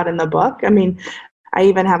talk about in the book. I mean, I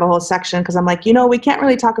even have a whole section because I'm like, we can't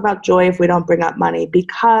really talk about joy if we don't bring up money,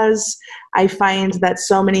 because I find that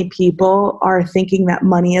so many people are thinking that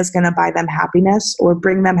money is going to buy them happiness or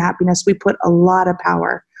bring them happiness. We put a lot of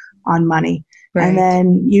power on money. Right. And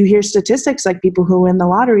then you hear statistics like people who win the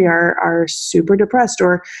lottery are super depressed.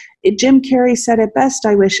 Or Jim Carrey said it best,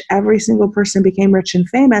 I wish every single person became rich and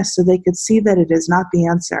famous so they could see that it is not the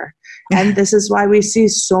answer. And this is why we see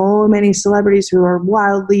so many celebrities who are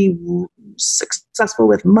wildly successful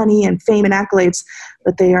with money and fame and accolades,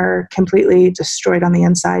 but they are completely destroyed on the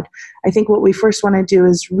inside. I think what we first want to do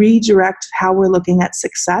is redirect how we're looking at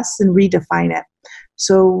success and redefine it.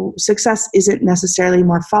 So success isn't necessarily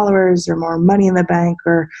more followers or more money in the bank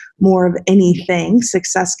or more of anything.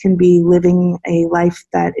 Success can be living a life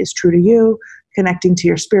that is true to you, connecting to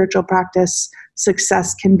your spiritual practice.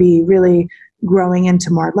 Success can be really growing into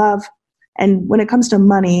more love. And when it comes to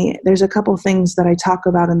money, there's a couple things that I talk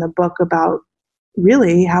about in the book about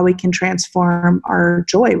really how we can transform our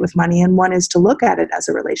joy with money. And one is to look at it as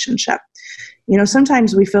a relationship.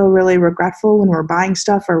 Sometimes we feel really regretful when we're buying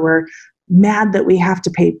stuff, or we're mad that we have to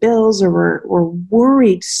pay bills, or we're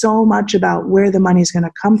worried so much about where the money is going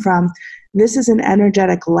to come from. This is an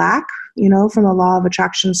energetic lack. From a law of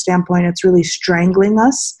attraction standpoint, it's really strangling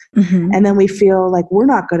us. Mm-hmm. And then we feel like we're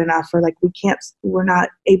not good enough, or like we're not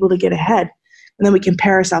able to get ahead. And then we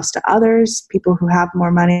compare ourselves to others, people who have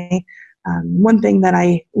more money. One thing that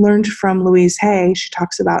I learned from Louise Hay, she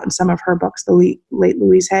talks about in some of her books, the late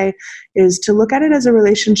Louise Hay, is to look at it as a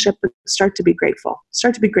relationship, but start to be grateful.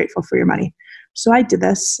 Start to be grateful for your money. So I did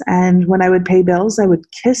this, and when I would pay bills, I would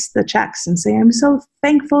kiss the checks and say, I'm so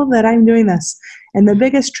thankful that I'm doing this. And the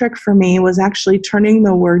biggest trick for me was actually turning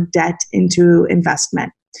the word debt into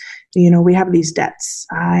investment. We have these debts,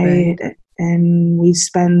 and we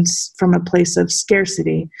spend from a place of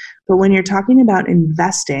scarcity. But when you're talking about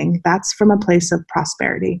investing, that's from a place of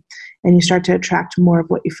prosperity, and you start to attract more of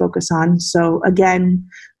what you focus on. So again,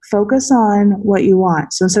 focus on what you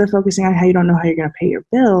want. So instead of focusing on how you don't know how you're going to pay your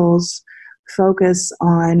bills, focus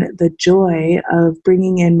on the joy of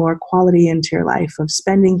bringing in more quality into your life, of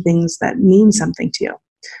spending things that mean something to you.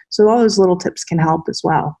 So all those little tips can help as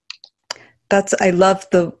well. I love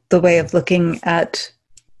the way of looking at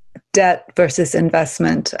debt versus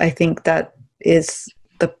investment. I think that is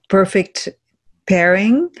the perfect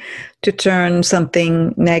pairing to turn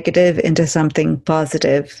something negative into something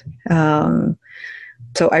positive.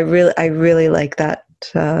 So I really like that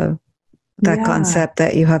concept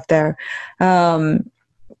that you have there. And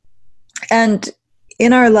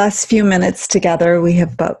in our last few minutes together, we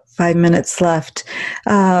have about 5 minutes left.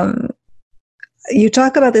 You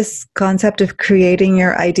talk about this concept of creating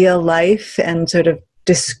your ideal life and sort of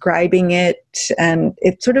describing it, and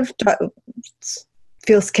it sort of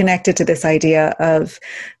feels connected to this idea of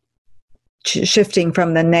shifting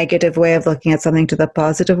from the negative way of looking at something to the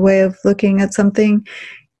positive way of looking at something.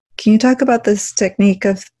 Can you talk about this technique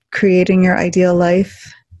of creating your ideal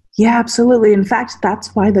life? Yeah, absolutely. In fact,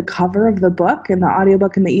 that's why the cover of the book and the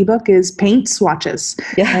audiobook and the ebook is paint swatches.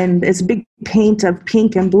 Yeah. And it's a big paint of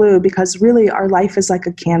pink and blue, because really our life is like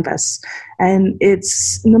a canvas. And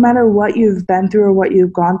it's no matter what you've been through or what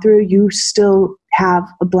you've gone through, you still have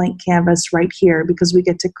a blank canvas right here, because we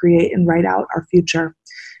get to create and write out our future.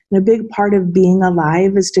 And a big part of being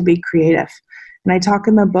alive is to be creative. And I talk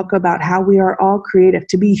in the book about how we are all creative.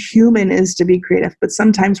 To be human is to be creative. But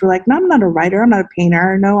sometimes we're like, no, I'm not a writer. I'm not a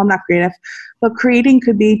painter. No, I'm not creative. But creating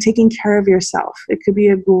could be taking care of yourself. It could be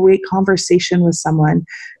a great conversation with someone.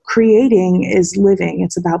 Creating is living.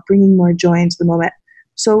 It's about bringing more joy into the moment.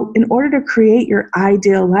 So in order to create your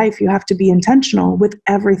ideal life, you have to be intentional with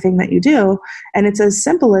everything that you do. And it's as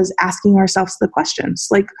simple as asking ourselves the questions.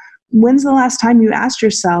 Like, when's the last time you asked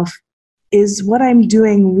yourself, is what I'm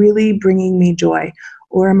doing really bringing me joy?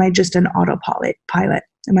 Or am I just an autopilot?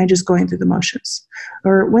 Am I just going through the motions?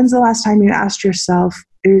 Or when's the last time you asked yourself,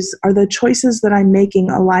 are the choices that I'm making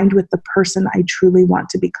aligned with the person I truly want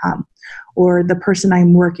to become? Or the person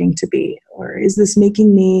I'm working to be? Or is this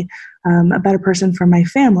making me a better person for my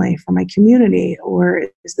family, for my community? Or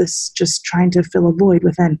is this just trying to fill a void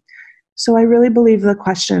within? So I really believe the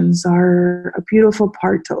questions are a beautiful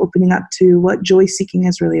part to opening up to what joy seeking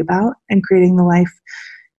is really about and creating the life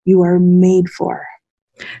you are made for.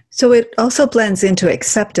 So it also blends into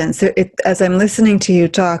acceptance. As I'm listening to you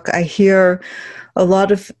talk, I hear a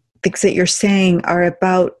lot of things that you're saying are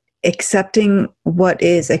about accepting what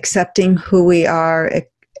is, accepting who we are,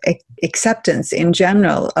 acceptance in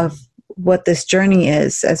general of what this journey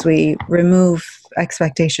is as we remove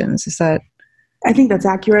expectations. Is that? I think that's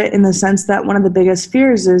accurate in the sense that one of the biggest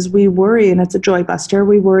fears is we worry, and it's a joy buster,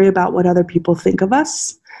 we worry about what other people think of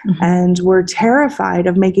us. Mm-hmm. And we're terrified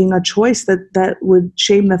of making a choice that would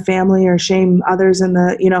shame the family or shame others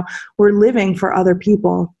we're living for other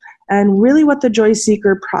people. And really what the Joy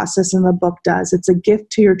Seeker process in the book does, it's a gift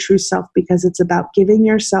to your true self because it's about giving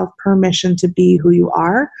yourself permission to be who you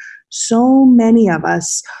are. So many of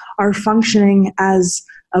us are functioning as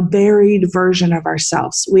a buried version of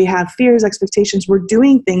ourselves. We have fears, expectations. We're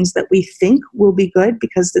doing things that we think will be good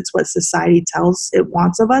because it's what society tells it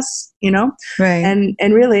wants of us, Right.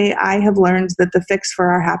 And really, I have learned that the fix for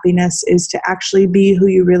our happiness is to actually be who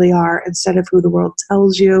you really are instead of who the world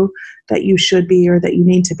tells you that you should be or that you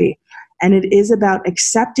need to be. And it is about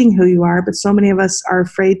accepting who you are, but so many of us are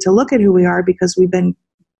afraid to look at who we are because we've been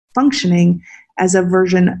functioning as a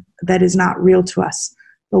version that is not real to us.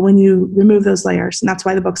 But when you remove those layers, and that's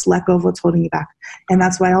why the book's Let Go of What's Holding You Back. And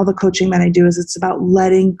that's why all the coaching that I do is it's about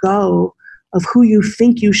letting go of who you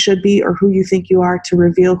think you should be or who you think you are to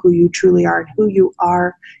reveal who you truly are. And who you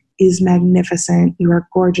are is magnificent. You are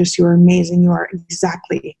gorgeous. You are amazing. You are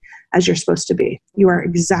exactly as you're supposed to be. You are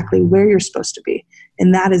exactly where you're supposed to be.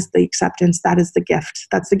 And that is the acceptance. That is the gift.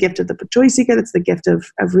 That's the gift of the Joy Seeker. That's the gift of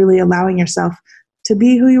really allowing yourself to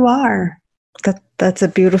be who you are. That's a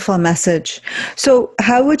beautiful message. So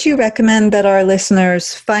how would you recommend that our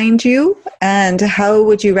listeners find you? And how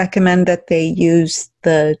would you recommend that they use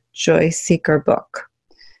the Joy Seeker book?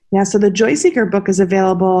 Yeah, so the Joy Seeker book is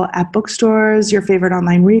available at bookstores, your favorite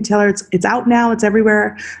online retailer. It's out now. It's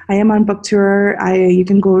everywhere. I am on book tour. You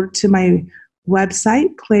can go to my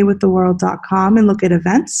website, playwiththeworld.com, and look at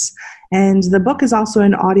events. And the book is also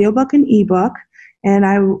an audiobook and ebook. And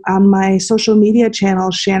on my social media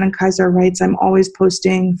channel, Shannon Kaiser Writes, I'm always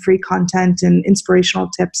posting free content and inspirational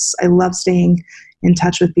tips. I love staying in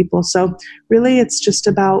touch with people. So really, it's just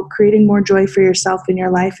about creating more joy for yourself in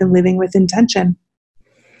your life and living with intention.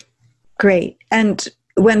 Great. And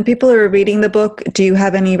when people are reading the book, do you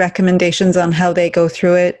have any recommendations on how they go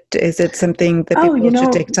through it? Is it something that people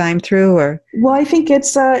should take time through? Or? Well, I think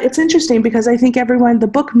it's interesting because I think the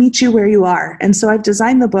book meets you where you are. And so I've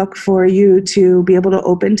designed the book for you to be able to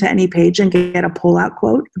open to any page and get a pull-out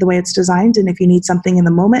quote the way it's designed. And if you need something in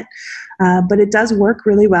the moment, but it does work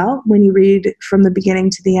really well when you read from the beginning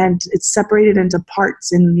to the end. It's separated into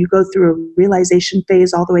parts and you go through a realization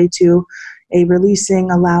phase all the way to a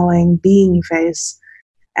releasing, allowing, being phase.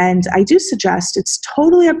 And I do suggest, it's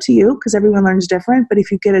totally up to you because everyone learns different, but if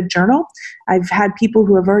you get a journal, I've had people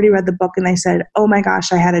who have already read the book and they said, oh my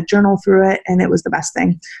gosh, I had a journal through it and it was the best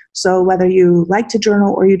thing. So whether you like to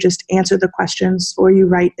journal or you just answer the questions or you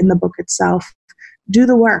write in the book itself, do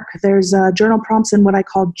the work. There's journal prompts in what I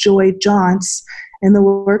call joy jaunts, and the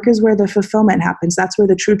work is where the fulfillment happens. That's where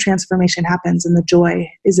the true transformation happens, and the joy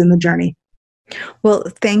is in the journey. Well,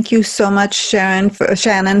 thank you so much, Shannon, for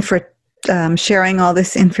sharing all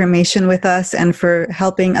this information with us and for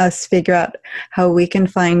helping us figure out how we can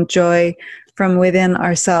find joy from within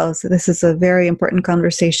ourselves. This is a very important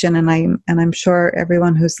conversation, and I'm sure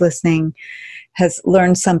everyone who's listening has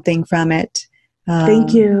learned something from it.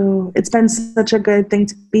 Thank you. It's been such a good thing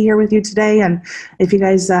to be here with you today. And if you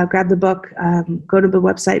guys grab the book, go to the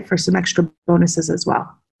website for some extra bonuses as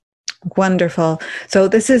well. Wonderful. So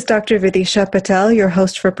this is Dr. Vidisha Patel, your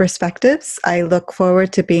host for Perspectives. I look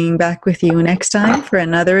forward to being back with you next time for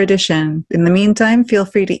another edition. In the meantime, feel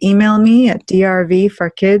free to email me at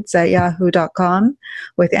drvforkids@yahoo.com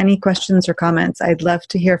with any questions or comments. I'd love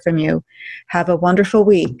to hear from you. Have a wonderful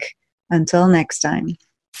week. Until next time.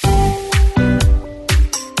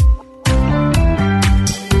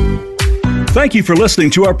 Thank you for listening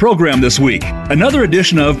to our program this week. Another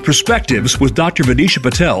edition of Perspectives with Dr. Vidisha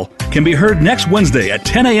Patel can be heard next Wednesday at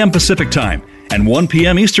 10 a.m. Pacific Time and 1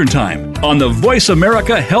 p.m. Eastern Time on the Voice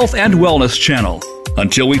America Health and Wellness channel.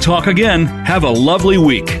 Until we talk again, have a lovely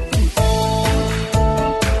week.